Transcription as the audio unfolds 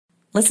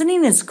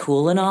Listening is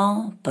cool and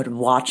all, but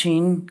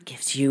watching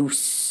gives you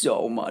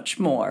so much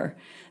more.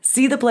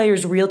 See the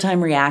players'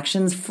 real-time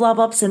reactions,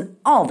 flub-ups, and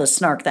all the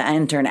snark that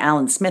intern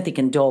Alan Smithy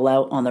can dole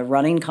out on the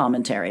running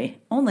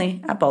commentary.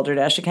 Only at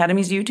Balderdash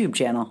Academy's YouTube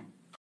channel.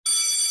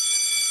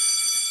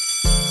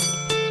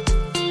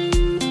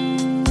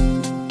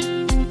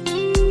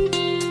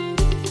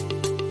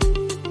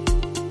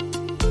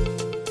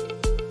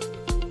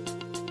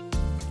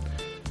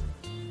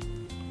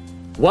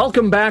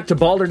 Welcome back to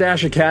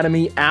Balderdash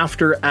Academy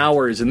After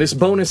Hours. In this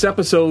bonus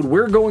episode,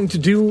 we're going to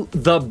do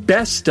the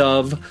best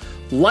of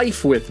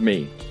Life with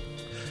Me.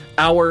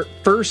 Our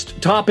first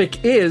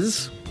topic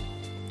is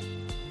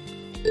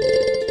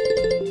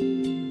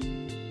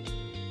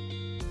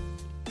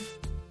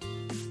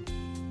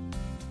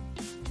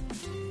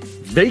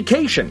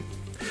vacation.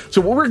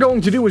 So what we're going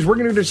to do is we're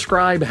going to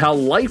describe how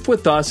life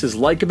with us is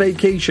like a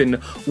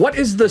vacation. What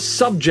is the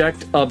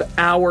subject of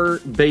our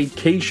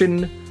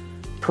vacation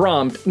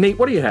prompt? Nate,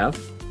 what do you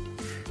have?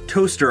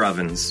 Toaster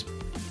ovens.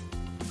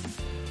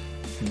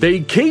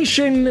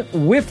 Vacation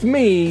with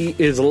me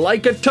is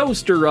like a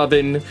toaster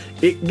oven.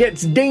 It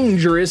gets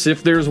dangerous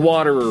if there's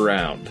water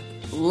around.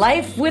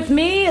 Life with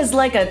me is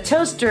like a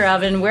toaster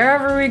oven.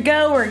 Wherever we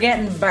go, we're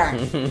getting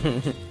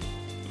burned.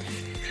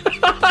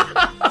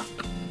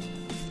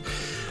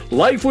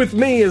 Life with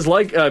me is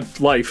like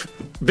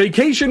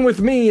Vacation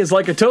with me is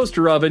like a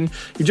toaster oven.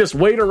 You just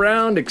wait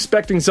around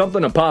expecting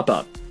something to pop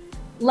up.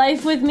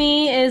 Life with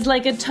me is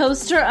like a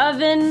toaster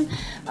oven.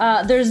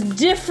 There's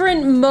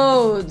different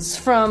modes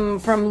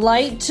from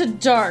light to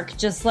dark,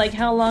 just like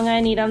how long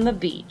I need on the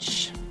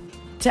beach.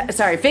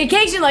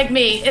 Vacation like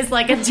me is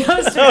like a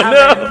toaster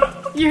oven.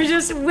 No. You're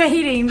just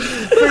waiting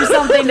for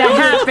something to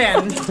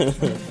happen.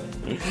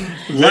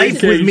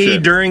 Life with me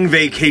during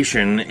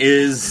vacation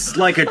is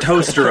like a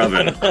toaster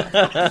oven.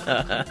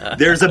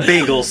 There's a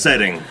bagel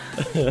setting.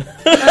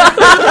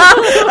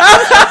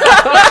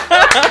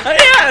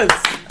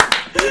 Yes!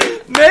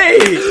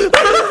 Nate!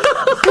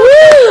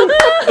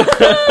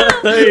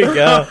 There you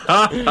go.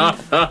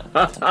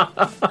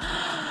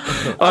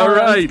 All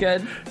right.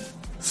 Good.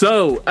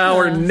 So,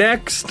 our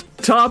next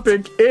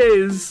topic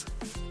is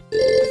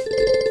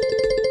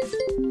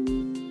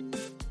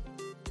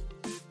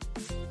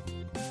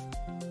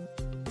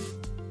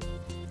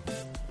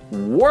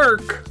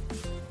work.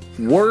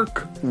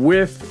 Work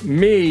with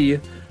me.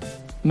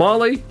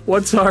 Molly,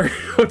 what's our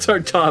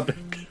topic?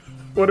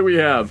 What do we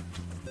have?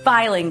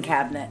 Filing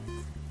cabinet.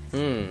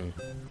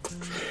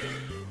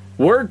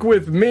 Work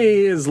with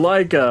me is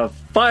like a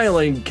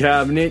filing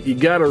cabinet. You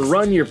gotta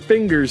run your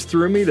fingers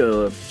through me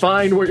to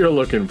find what you're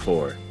looking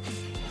for.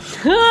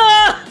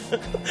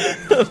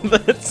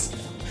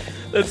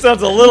 That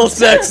sounds a little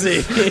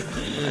sexy.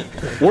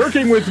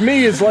 Working with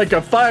me is like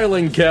a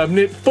filing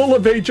cabinet full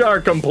of HR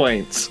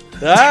complaints.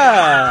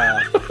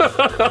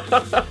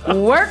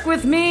 Work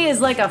with me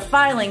is like a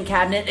filing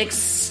cabinet,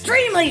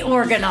 extremely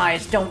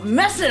organized. Don't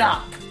mess it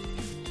up.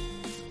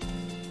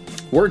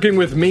 Working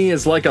with me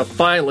is like a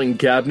filing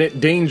cabinet,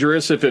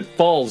 dangerous if it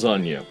falls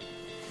on you.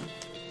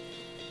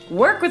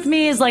 Work with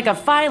me is like a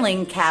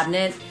filing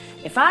cabinet.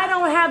 If I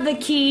don't have the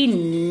key,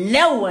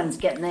 no one's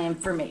getting the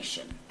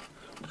information.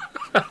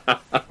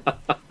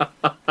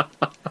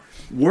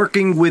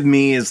 Working with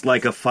me is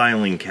like a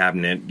filing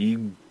cabinet.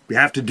 You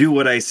have to do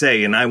what I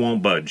say and I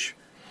won't budge.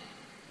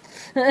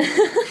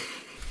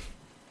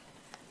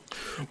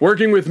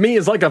 Working with me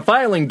is like a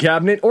filing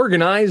cabinet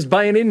organized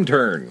by an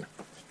intern.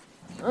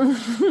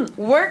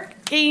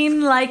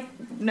 Working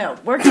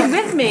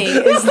with me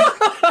is...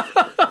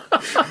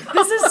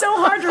 This is so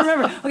hard to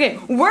remember. Okay,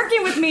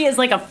 working with me is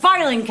like a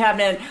filing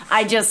cabinet.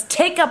 I just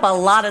take up a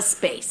lot of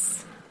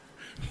space.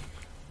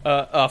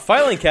 A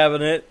filing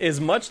cabinet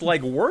is much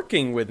like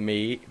working with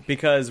me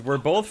because we're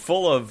both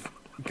full of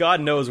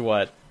God knows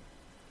what.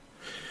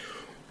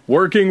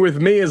 Working with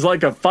me is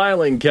like a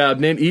filing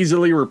cabinet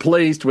easily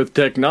replaced with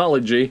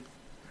technology.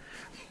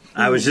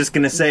 I was just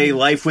gonna say,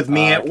 life with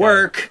me at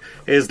work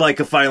is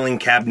like a filing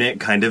cabinet,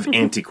 kind of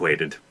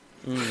antiquated.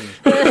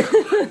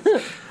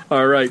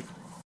 All right.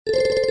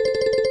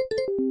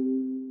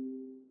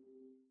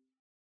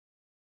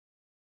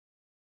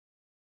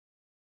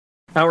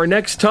 Our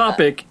next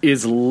topic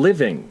is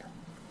living.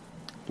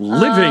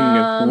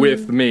 Living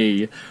with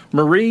me.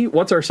 Marie,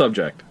 what's our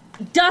subject?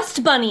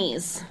 Dust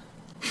bunnies.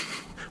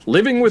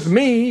 Living with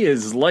me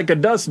is like a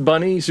dust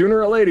bunny. Sooner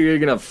or later, you're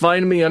going to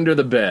find me under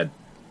the bed.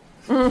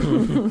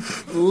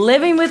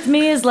 Living with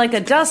me is like a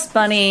dust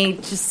bunny,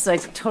 just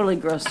like totally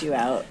gross you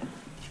out.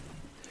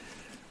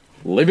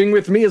 Living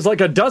with me is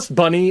like a dust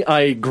bunny.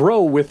 I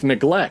grow with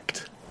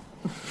neglect.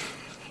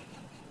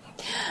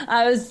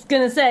 I was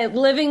gonna say,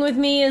 living with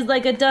me is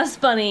like a dust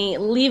bunny.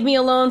 Leave me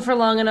alone for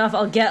long enough,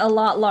 I'll get a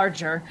lot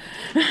larger.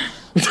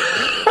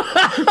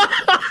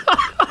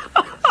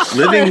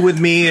 Living with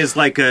me is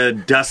like a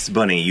dust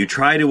bunny. You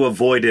try to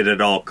avoid it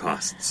at all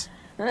costs.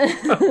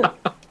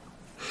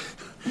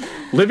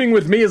 Living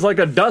with me is like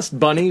a dust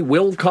bunny.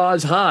 Will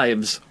cause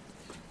hives.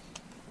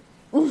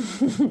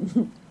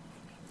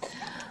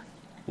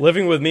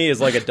 Living with me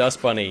is like a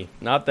dust bunny.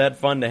 Not that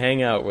fun to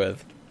hang out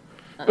with.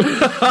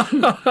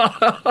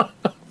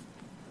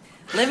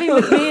 Living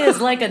with me is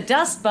like a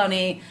dust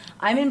bunny.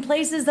 I'm in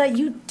places that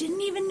you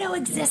didn't even know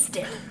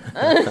existed.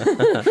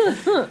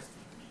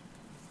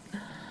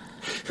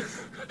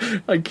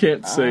 I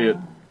can't say it.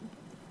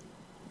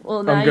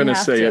 Well, now I'm going you to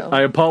have say it.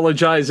 I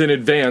apologize in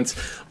advance.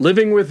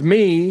 Living with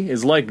me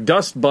is like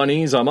dust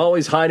bunnies. I'm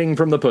always hiding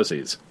from the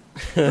pussies.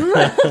 I'm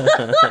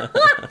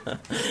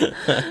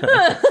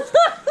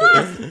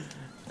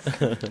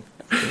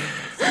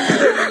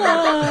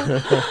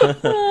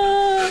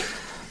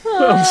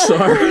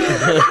sorry.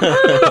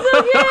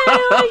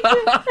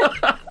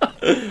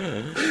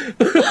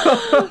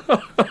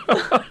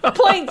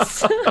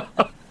 Points.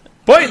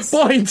 Points!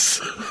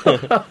 Points!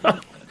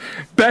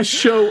 Best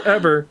show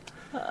ever.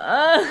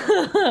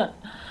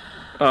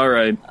 All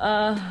right.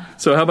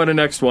 So how about the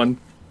next one?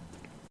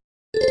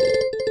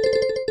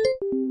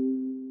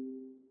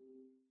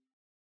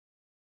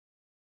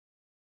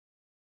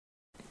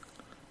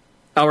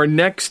 Our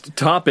next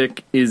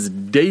topic is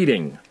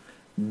dating.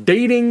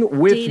 Dating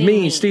with Dating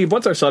me. me. Steve,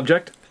 what's our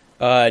subject?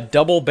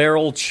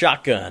 Double-barreled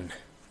shotgun.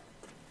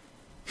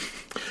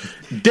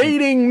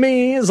 Dating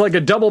me is like a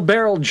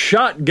double-barreled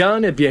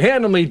shotgun. If you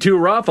handle me too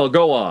rough, I'll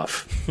go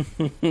off.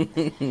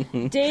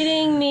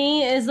 Dating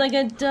me is like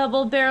a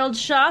double-barreled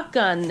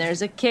shotgun.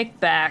 There's a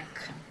kickback.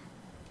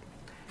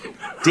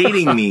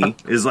 Dating me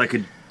is like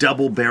a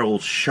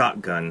double-barreled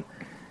shotgun.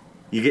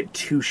 You get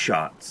 2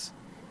 shots.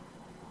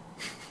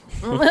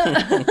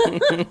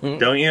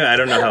 Don't you? I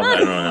don't know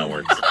how it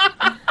works.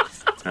 I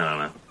don't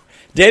know.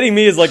 Dating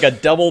me is like a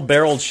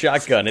double-barreled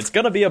shotgun. It's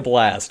gonna be a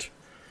blast.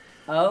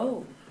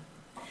 Oh.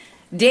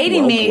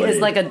 Dating Well me played.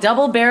 is like a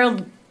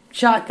double-barreled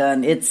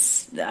shotgun.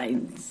 It's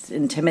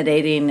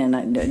intimidating, and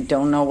I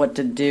don't know what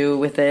to do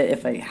with it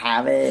if I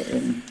have it.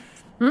 And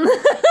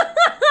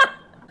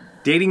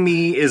Dating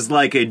me is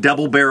like a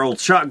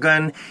double-barreled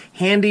shotgun,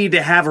 handy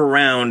to have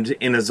around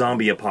in a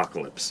zombie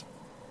apocalypse.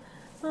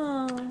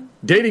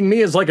 Dating me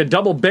is like a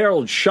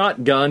double-barreled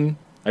shotgun.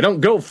 I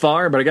don't go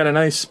far, but I got a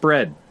nice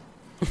spread.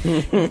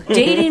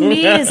 dating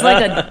me is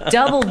like a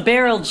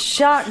double-barreled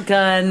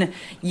shotgun.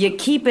 You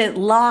keep it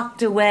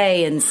locked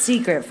away in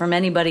secret from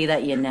anybody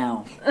that you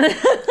know.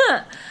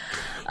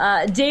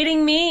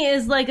 Dating me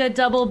is like a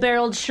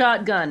double-barreled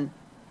shotgun.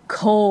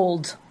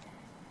 Cold.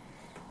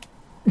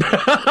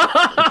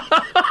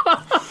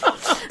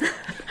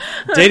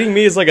 Dating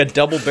me is like a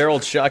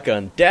double-barreled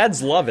shotgun.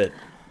 Dads love it.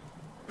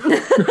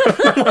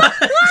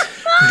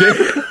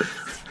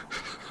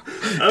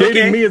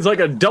 Dating me is like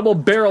a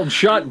double-barreled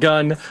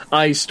shotgun.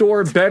 I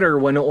store better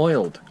when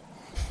oiled.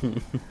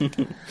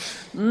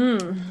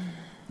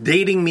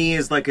 Dating me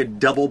is like a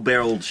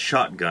double-barreled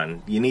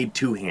shotgun. You need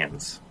 2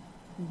 hands.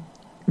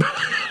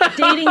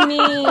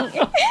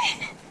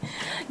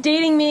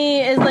 Dating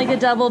me is like a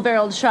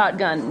double-barreled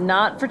shotgun,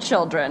 not for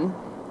children.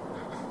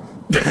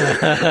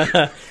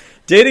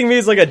 Dating me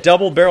is like a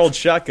double-barreled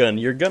shotgun.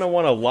 You're gonna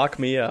want to lock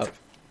me up.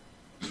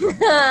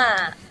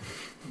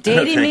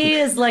 Dating me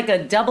is like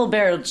a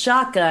double-barreled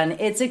shotgun.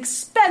 It's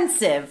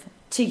expensive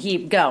to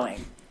keep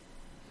going.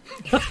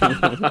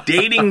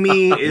 Dating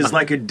me is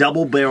like a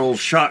double-barreled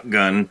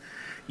shotgun.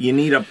 You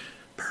need a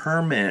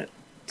permit.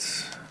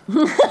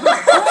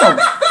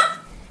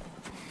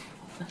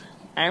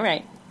 All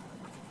right.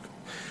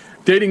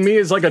 Dating me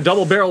is like a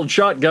double-barreled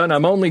shotgun.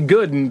 I'm only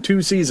good in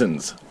 2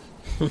 seasons.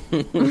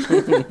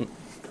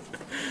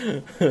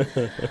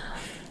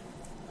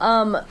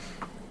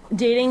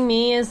 Dating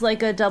me is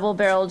like a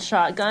double-barreled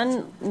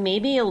shotgun,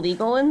 maybe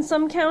illegal in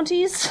some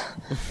counties.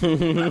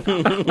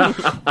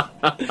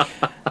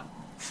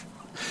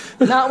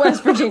 Not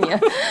West Virginia.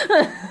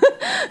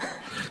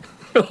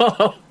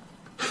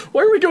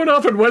 Why are we going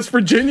off in West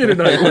Virginia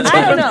tonight? What's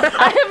I don't know.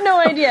 I have no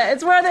idea.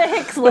 It's where the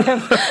Hicks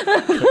live.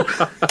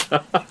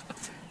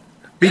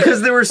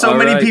 Because there were so All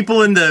many right.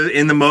 people in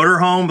the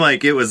motorhome,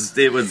 like we were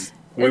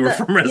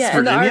from West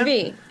in the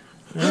Virginia.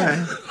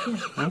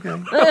 RV. Okay.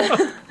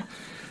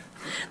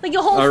 Like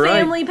a whole All right.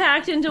 family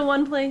packed into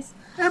one place.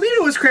 I mean,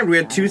 it was crammed. We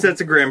had 2 sets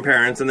of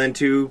grandparents and then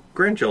 2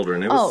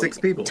 grandchildren. It was 6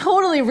 people.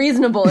 Totally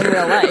reasonable in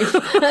real life.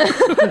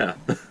 Yeah.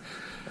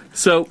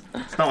 So,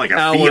 It's not like a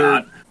Our-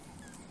 Fiat.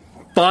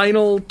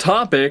 final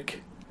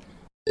topic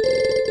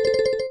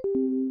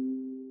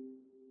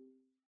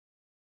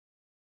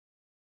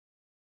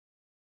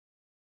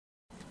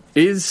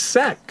is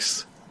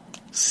sex.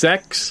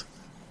 Sex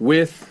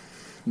with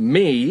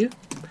me.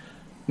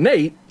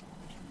 Nate,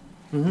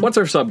 what's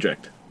our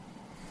subject?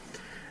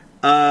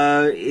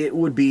 It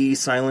would be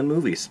silent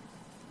movies.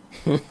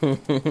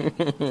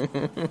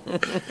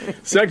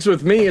 Sex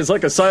with me is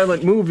like a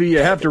silent movie. You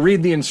have to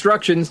read the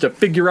instructions to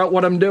figure out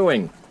what I'm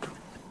doing.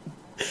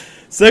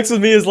 Sex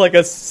with me is like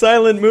a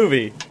silent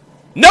movie.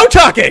 No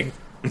talking!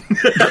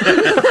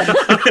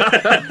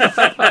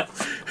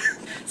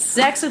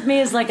 Sex with me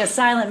is like a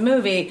silent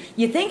movie.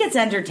 You think it's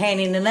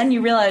entertaining, and then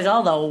you realize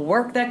all the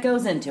work that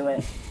goes into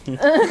it.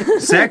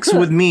 Sex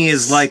with me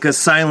is like a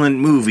silent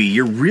movie.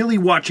 You're really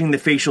watching the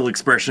facial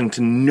expression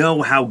to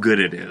know how good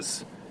it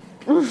is.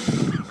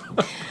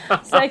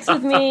 Sex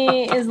with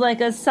me is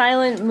like a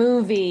silent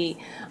movie.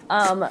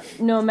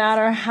 No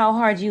matter how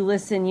hard you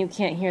listen, you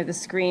can't hear the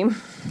scream.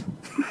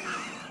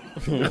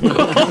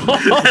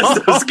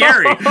 That's so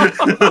scary.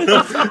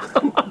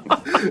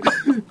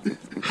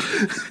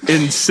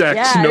 In sex,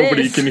 Yeah, it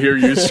nobody is. can hear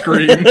you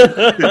scream.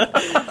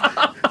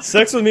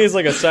 Sex with me is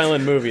like a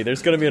silent movie.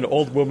 There's going to be an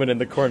old woman in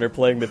the corner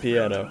playing the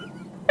piano.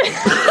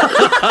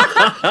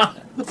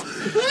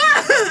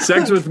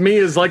 Sex with me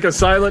is like a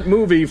silent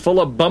movie full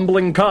of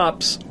bumbling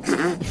cops.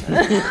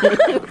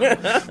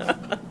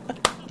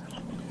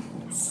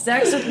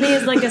 Sex with me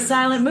is like a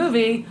silent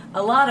movie.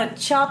 A lot of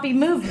choppy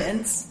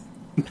movements.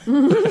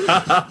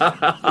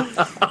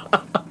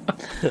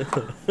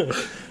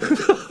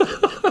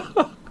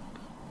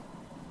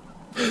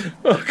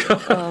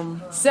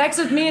 Sex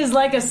with me is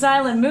like a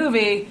silent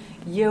movie.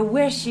 You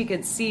wish you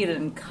could see it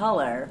in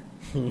color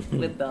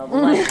with the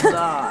lights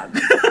on.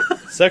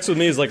 Sex with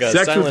me is like a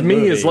Sex silent with me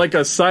movie. is like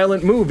a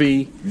silent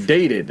movie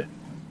dated.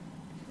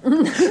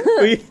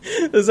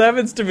 This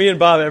happens to me and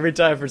Bob every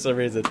time for some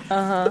reason.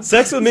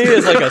 Sex with me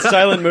is like a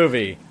silent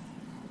movie.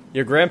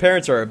 Your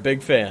grandparents are a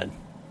big fan.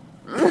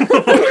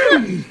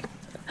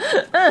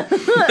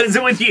 Is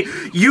it with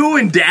you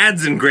and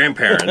dads and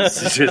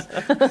grandparents? It's just,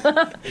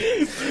 The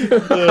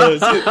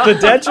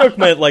dad joke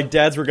meant like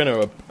dads were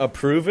going to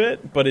approve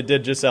it, but it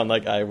did just sound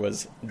like I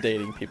was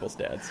dating people's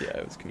dads. Yeah,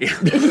 it was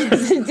confusing.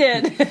 Yes, it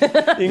did. You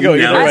can go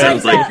Now either it way.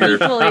 sounds like you're.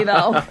 Fully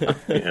though.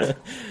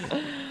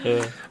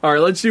 Yeah. All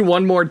right, let's do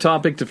one more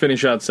topic to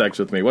finish out sex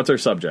with me. What's our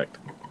subject?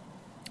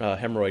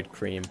 Hemorrhoid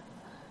cream.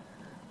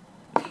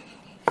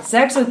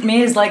 Sex with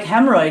me is like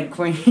hemorrhoid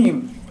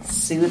cream.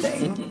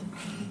 Soothing.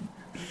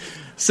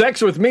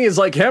 Sex with me is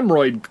like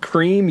hemorrhoid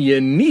cream.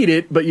 You need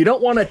it, but you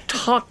don't want to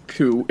talk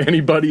to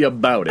anybody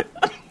about it.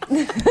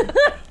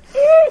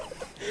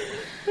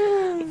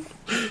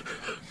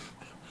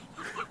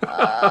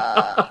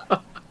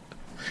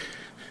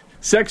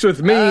 Sex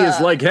with me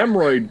is like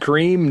hemorrhoid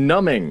cream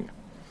numbing.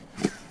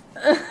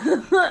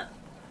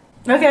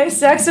 Okay,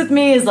 sex with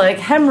me is like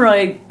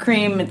hemorrhoid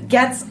cream. It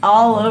gets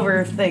all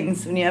over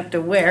things when you have to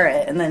wear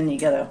it, and then you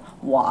gotta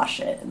wash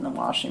it in the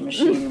washing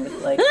machine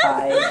with like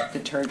high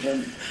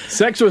detergent.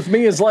 Sex with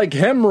me is like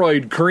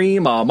hemorrhoid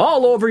cream. I'm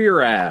all over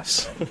your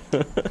ass.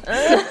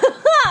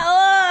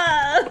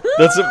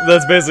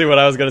 That's basically what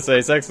I was gonna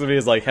say. Sex with me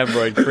is like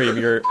hemorrhoid cream.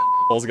 Your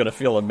is gonna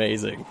feel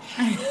amazing.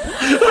 Just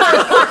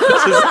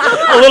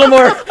a little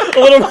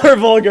more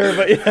vulgar,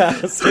 but yeah,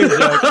 same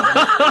joke.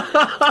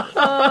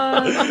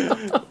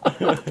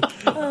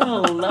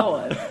 Oh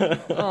Lord!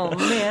 Oh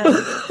man.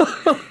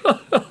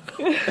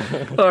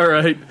 All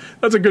right,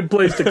 that's a good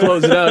place to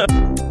close it out.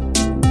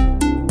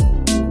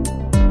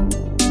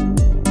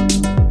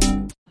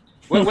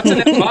 What's in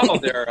that bottle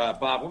there,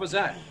 Bob? What was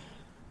that?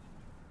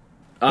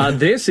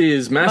 This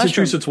is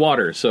Massachusetts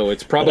water, so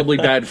it's probably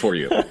bad for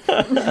you.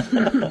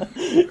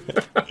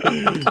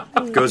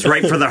 Goes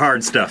right for the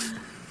hard stuff.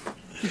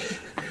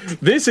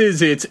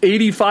 It's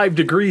 85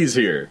 degrees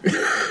here.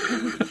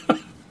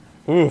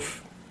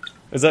 Oof.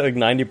 Is that like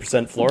 90%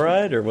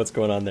 fluoride, or what's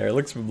going on there? It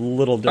looks a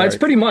little dark. It's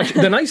pretty much.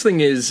 The nice thing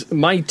is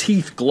my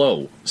teeth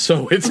glow,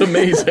 so it's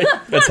amazing.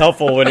 That's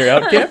helpful when you're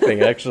out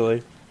camping,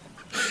 actually.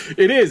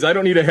 It is. I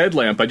don't need a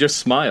headlamp. I just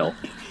smile.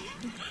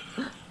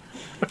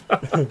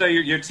 So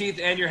your teeth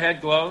and your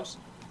head glows?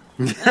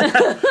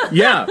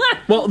 Yeah.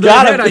 Well, the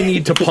head I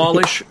need to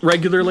polish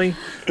regularly.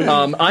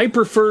 I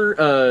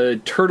prefer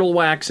turtle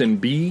wax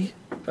and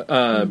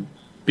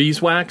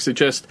beeswax.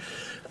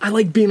 I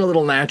like being a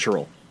little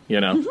natural, you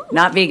know?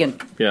 Not vegan.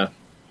 Yeah.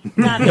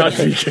 Not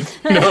vegan.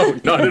 No,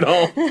 not at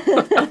all.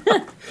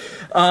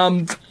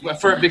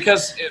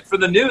 Because for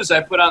the news,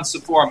 I put on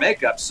Sephora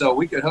makeup, so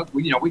we could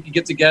we could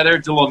get together,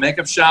 do a little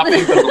makeup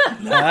shopping.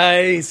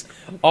 Nice.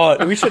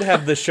 Oh, we should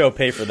have the show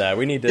pay for that.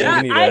 We need to.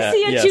 Yeah, we need I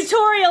see a yes.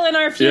 tutorial in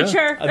our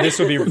future. This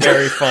would be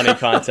very funny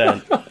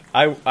content.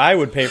 I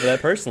would pay for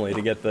that personally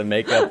to get the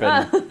makeup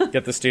and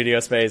get the studio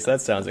space.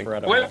 That sounds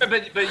incredible. Wait,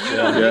 but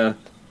Yeah.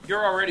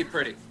 you're already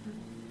pretty.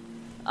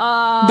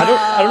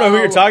 I don't know who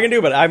you're talking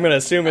to, but I'm going to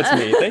assume it's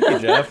me. Thank you,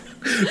 Jeff.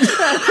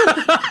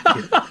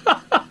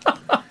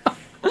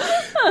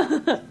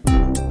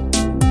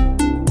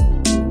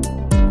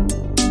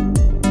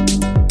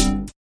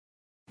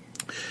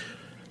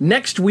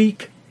 Next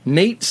week,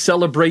 Nate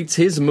celebrates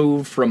his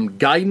move from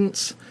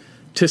guidance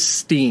to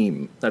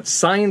STEAM. That's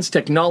science,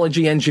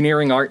 technology,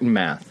 engineering, art, and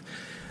math.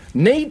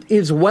 Nate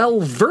is well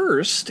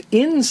versed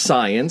in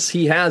science.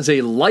 He has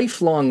a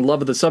lifelong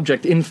love of the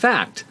subject. In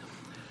fact,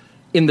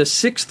 in the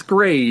 6th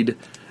grade,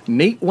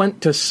 Nate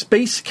went to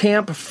space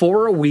camp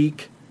for a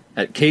week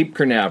at Cape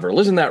Canaveral.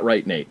 Isn't that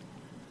right, Nate?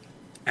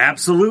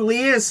 Absolutely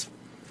is.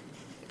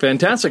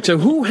 Fantastic. So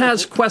who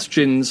has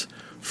questions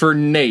for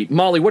Nate?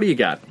 Molly, what do you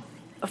got?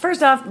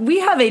 First off, we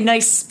have a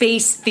nice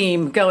space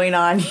theme going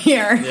on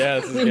here.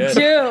 Yeah, this is We good.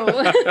 do.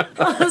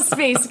 A lot of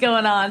space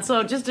going on.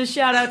 So just a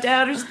shout out to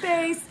outer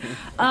space.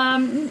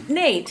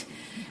 Nate,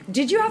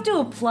 did you have to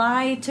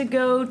apply to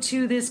go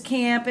to this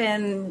camp,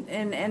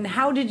 and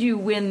how did you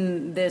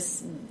win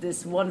this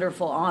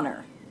wonderful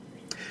honor?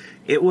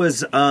 It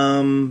was,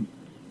 I'm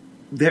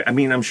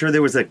sure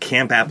there was a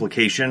camp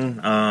application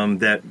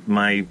that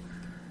my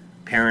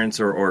parents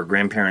or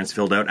grandparents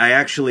filled out. I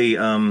actually,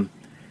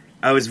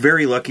 I was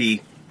very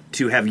lucky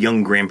to have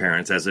young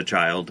grandparents as a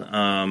child,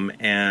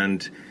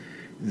 and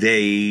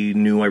they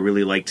knew I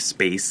really liked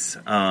space.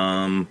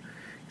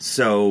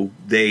 So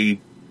they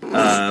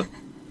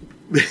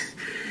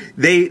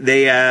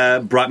they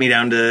brought me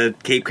down to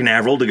Cape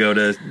Canaveral to go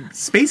to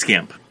space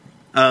camp.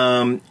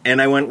 And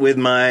I went with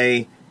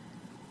my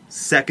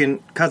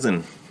second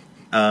cousin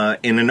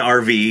in an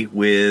RV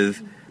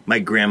with my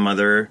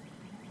grandmother,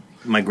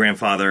 my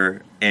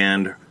grandfather,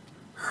 and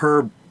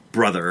her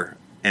brother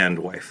and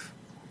wife.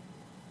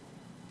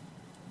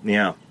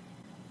 Yeah.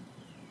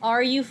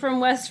 Are you from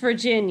West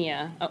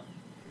Virginia? Oh.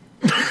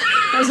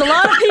 There's a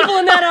lot of people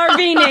in that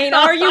RV, Nate.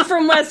 Are you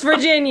from West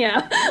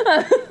Virginia?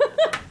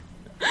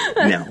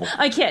 No.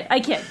 I kid.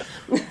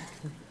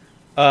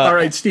 All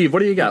right, Steve, what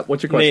do you got?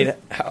 What's your question?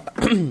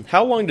 Nate,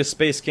 how long does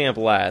space camp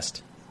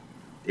last?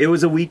 It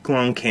was a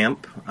week-long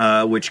camp,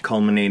 which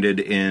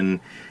culminated in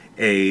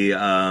a,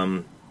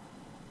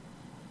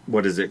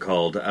 what is it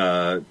called?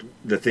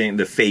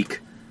 The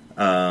fake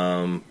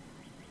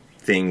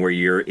thing where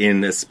you're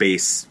in a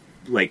space,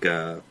 like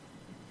a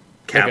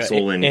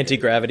capsule. Like and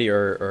anti-gravity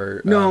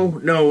or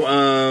No,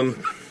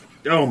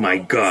 oh my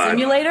god.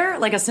 Simulator?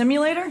 Like a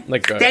simulator?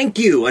 like Thank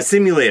you, a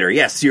simulator.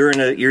 Yes,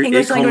 English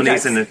it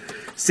culminates in language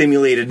a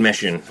simulated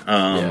mission.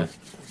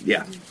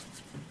 Yeah.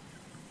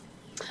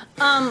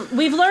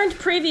 We've learned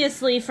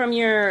previously from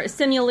your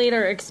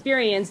simulator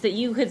experience that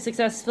you could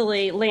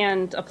successfully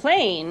land a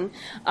plane.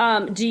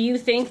 Do you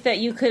think that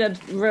you could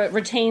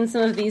retain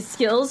some of these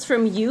skills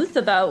from youth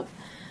about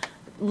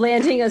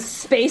landing a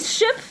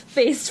spaceship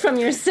based from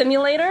your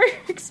simulator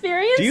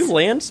experience? Do you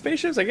land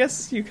spaceships? I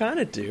guess you kind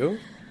of do.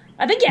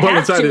 I think you Well,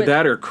 have it's either to.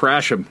 that or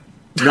crash them.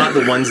 Not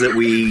the ones that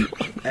we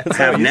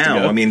have now.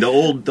 go. I mean, the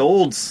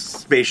old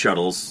space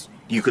shuttles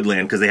you could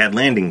land because they had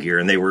landing gear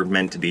and they were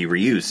meant to be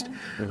reused.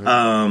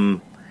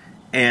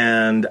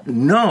 And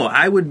no,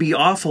 I would be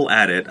awful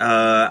at it.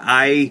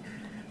 I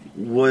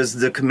was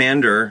the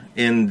commander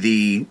in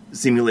the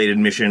simulated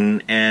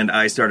mission, and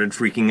I started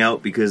freaking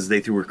out because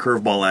they threw a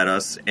curveball at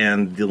us,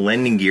 and the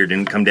landing gear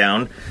didn't come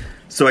down.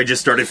 So I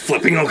just started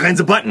flipping all kinds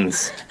of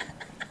buttons.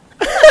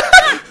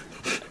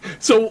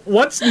 So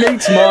what's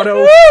Nate's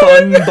motto?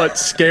 Fun but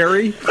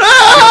scary?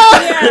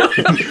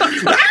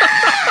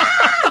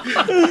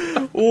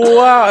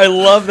 Wow, I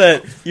love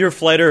that your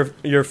flight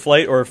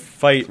or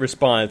fight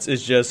response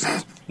is just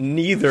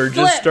neither.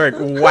 Just start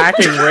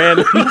whacking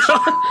random.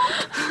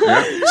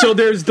 So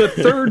there's the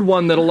third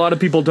one that a lot of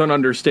people don't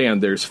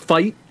understand. There's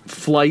fight,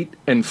 flight,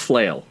 and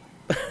flail.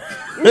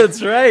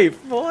 That's right.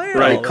 Flail.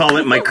 Right, call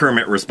it my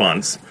Kermit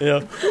response.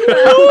 Yeah.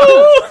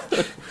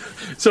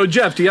 So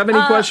Jeff, do you have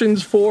any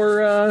questions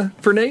for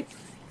Nate?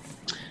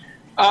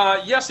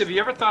 Yes. Have you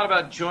ever thought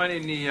about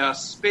joining the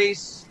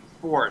Space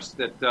Force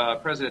that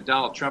President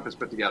Donald Trump has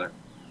put together?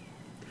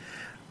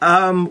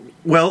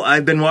 Well,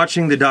 I've been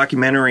watching the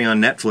documentary on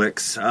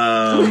Netflix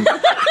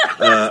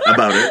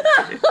about it,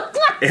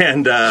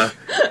 and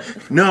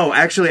no,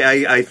 actually,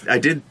 I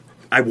did.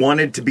 I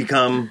wanted to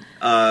become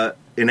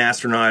an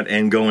astronaut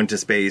and go into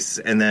space,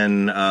 and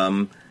then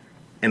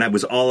and I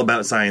was all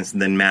about science,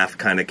 and then math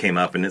kind of came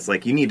up, and it's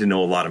like you need to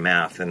know a lot of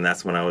math, and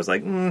that's when I was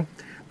like, I'm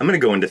going to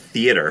go into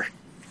theater.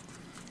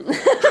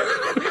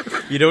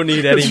 You don't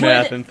need any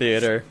math in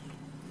theater.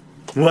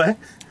 What?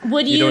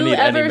 Would You you, don't need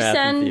any ever math in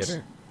send?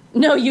 theater.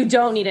 No, you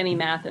don't need any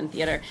math in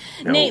theater.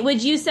 No. Nate,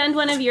 would you send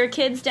one of your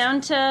kids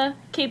down to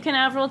Cape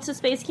Canaveral to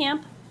space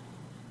camp?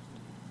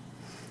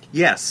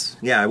 Yes,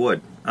 yeah, I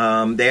would.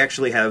 They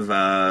actually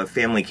have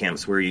family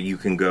camps where you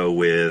can go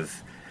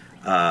with,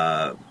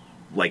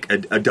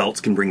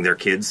 adults can bring their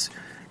kids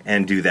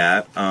and do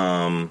that.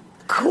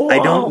 Cool. I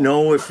don't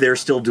know if they're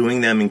still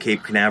doing them in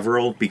Cape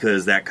Canaveral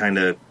because that kind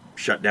of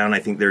shut down. I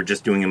think they're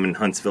just doing them in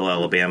Huntsville,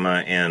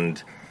 Alabama,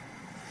 and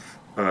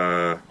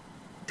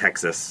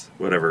Texas,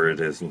 whatever it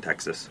is in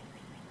Texas.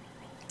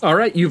 All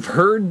right, you've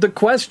heard the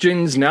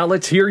questions. Now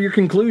let's hear your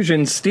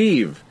conclusions.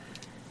 Steve,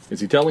 is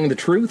he telling the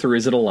truth or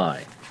is it a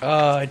lie?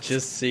 Oh, it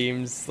just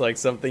seems like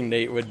something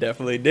Nate would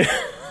definitely do.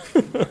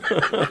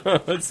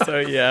 So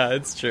yeah,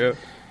 it's true.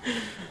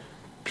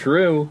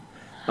 True.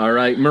 All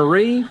right,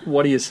 Marie,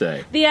 what do you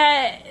say? The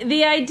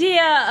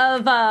idea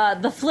of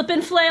the flip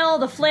and flail,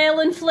 the flail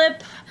and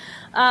flip,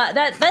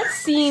 that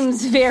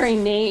seems very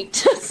Nate.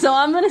 So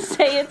I'm going to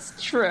say it's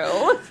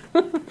true.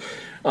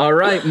 All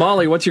right,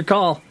 Molly, what's your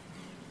call?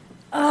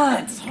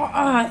 I'm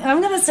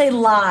going to say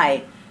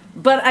lie.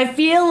 But I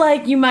feel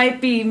like you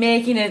might be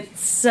making it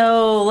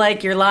so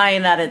like you're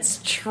lying that it's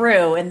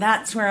true, and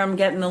that's where I'm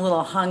getting a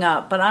little hung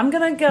up. But I'm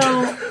gonna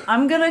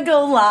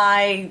go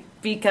lie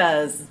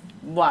because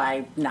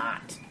why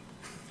not?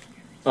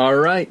 All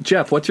right,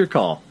 Jeff, what's your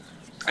call?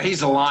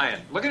 He's a lion.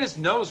 Look at his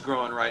nose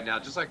growing right now,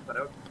 just like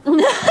Pinocchio.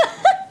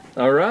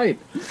 All right.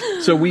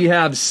 So we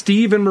have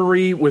Steve and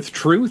Marie with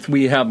truth.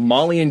 We have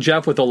Molly and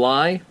Jeff with a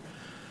lie.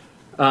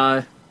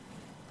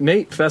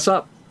 Nate, fess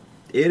up.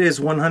 It is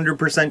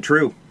 100%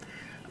 true.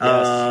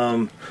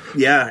 Yes.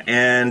 Yeah,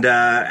 and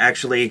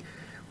actually,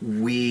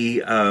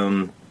 we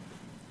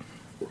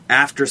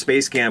after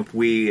space camp,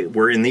 we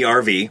were in the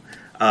RV,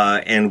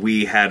 and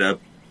we had a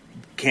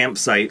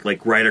campsite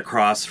like right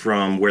across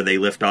from where they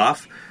lift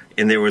off,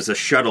 and there was a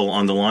shuttle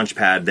on the launch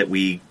pad that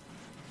we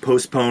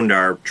postponed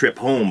our trip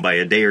home by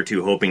a day or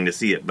two, hoping to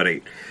see it, but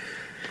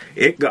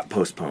it got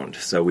postponed,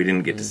 so we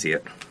didn't get to see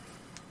it.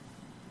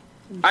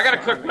 I got a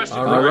quick question.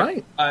 All for right.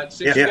 you.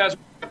 Since you guys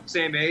were the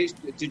same age,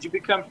 did you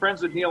become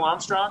friends with Neil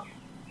Armstrong?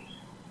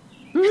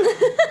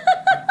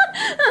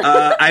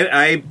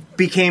 I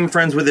became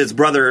friends with his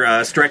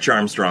brother, Stretch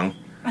Armstrong.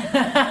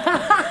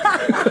 Yeah.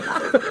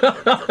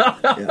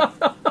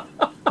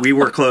 We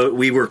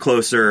were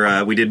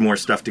closer. We did more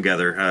stuff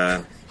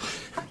together.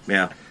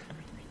 Yeah.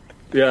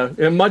 Yeah,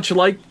 and much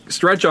like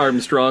Stretch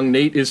Armstrong,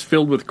 Nate is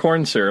filled with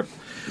corn syrup.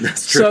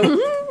 That's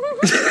true.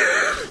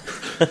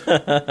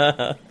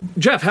 So,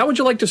 Jeff, how would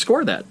you like to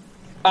score that?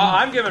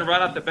 I'm giving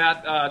right off the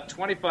bat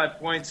 25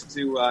 points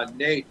to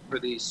Nate for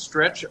the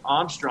Stretch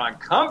Armstrong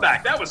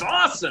comeback. That was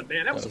awesome,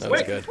 man. That was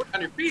quick. good. Quick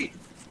on your feet.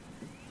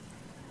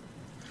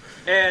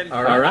 And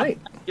All right.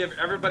 give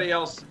everybody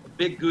else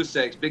big goose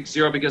eggs, big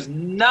zero, because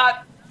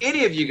not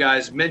any of you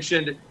guys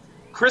mentioned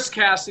Chris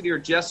Cassidy or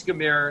Jessica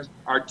Meir,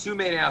 our two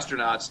main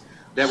astronauts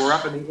that were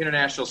up in the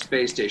International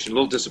Space Station. A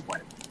little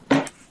disappointed.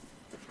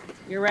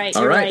 You're right.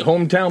 All You're right,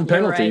 hometown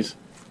penalties.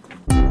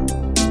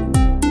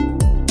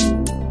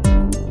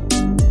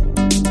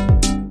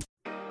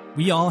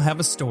 We All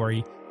Have a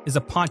Story is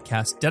a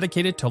podcast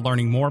dedicated to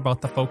learning more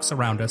about the folks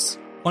around us,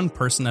 one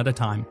person at a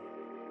time.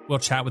 We'll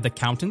chat with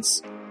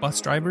accountants, bus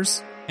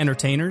drivers,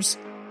 entertainers,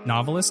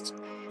 novelists,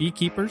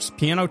 beekeepers,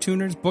 piano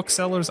tuners,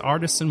 booksellers,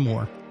 artists, and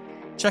more.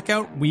 Check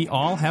out We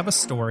All Have a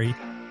Story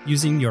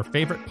using your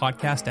favorite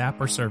podcast app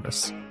or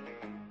service.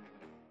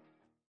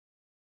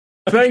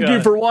 Thank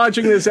you for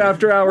watching this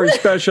After Hours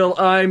special.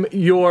 I'm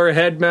your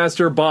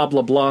headmaster, Bob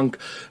LeBlanc.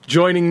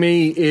 Joining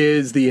me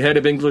is the head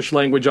of English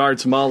Language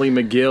Arts, Molly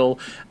McGill,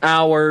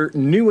 our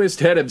newest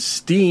head of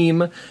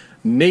STEAM,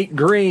 Nate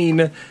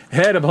Green,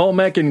 head of Home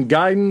Ec and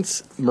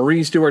Guidance,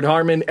 Marie Stewart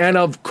Harmon, and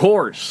of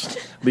course,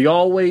 the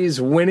always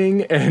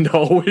winning and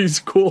always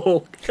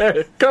cool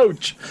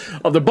coach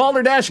of the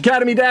Balderdash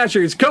Academy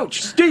Dashers,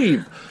 Coach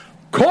Steve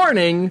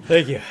Corning.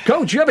 Thank you.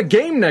 Coach, you have a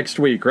game next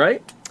week,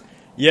 right?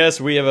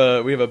 Yes, we have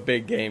a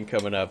big game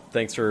coming up.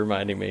 Thanks for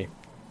reminding me.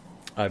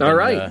 All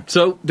right.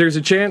 So there's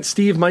a chance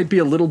Steve might be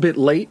a little bit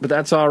late, but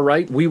that's all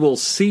right. We will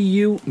see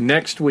you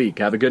next week.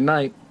 Have a good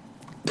night.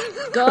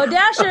 Go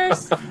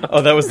Dashers!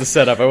 Oh, that was the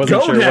setup. I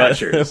wasn't Go sure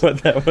Dashers!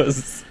 what that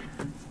was.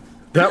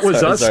 That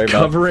was us sorry, Bob.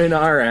 covering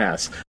our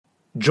ass.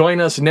 Join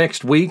us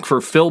next week for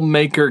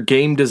filmmaker,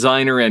 game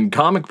designer, and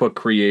comic book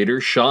creator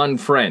Sean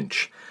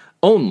French,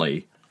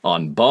 only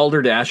on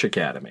Balderdash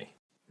Academy.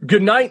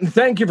 Good night, and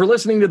thank you for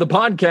listening to the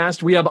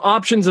podcast. We have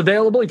options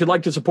available if you'd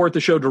like to support the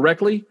show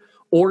directly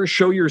or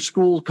show your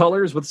school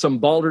colors with some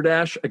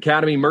Balderdash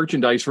Academy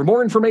merchandise. For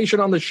more information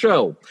on the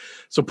show,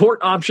 support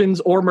options,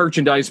 or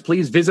merchandise,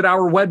 please visit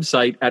our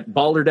website at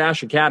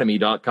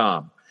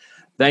balderdashacademy.com.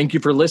 Thank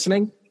you for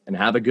listening, and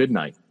have a good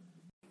night.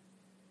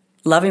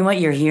 Loving what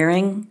you're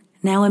hearing?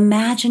 Now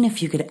imagine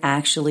if you could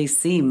actually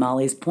see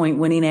Molly's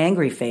point-winning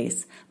angry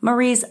face,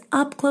 Marie's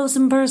up-close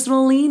and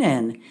personal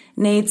lean-in,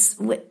 Nate's...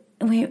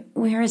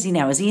 Where is he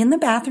now? Is he in the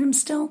bathroom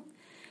still?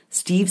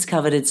 Steve's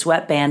coveted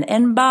sweatband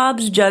and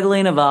Bob's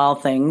juggling of all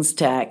things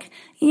tech.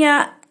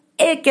 Yeah,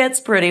 it gets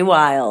pretty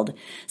wild.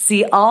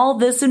 See all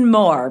this and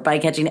more by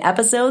catching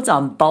episodes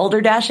on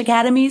Balderdash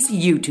Academy's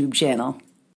YouTube channel.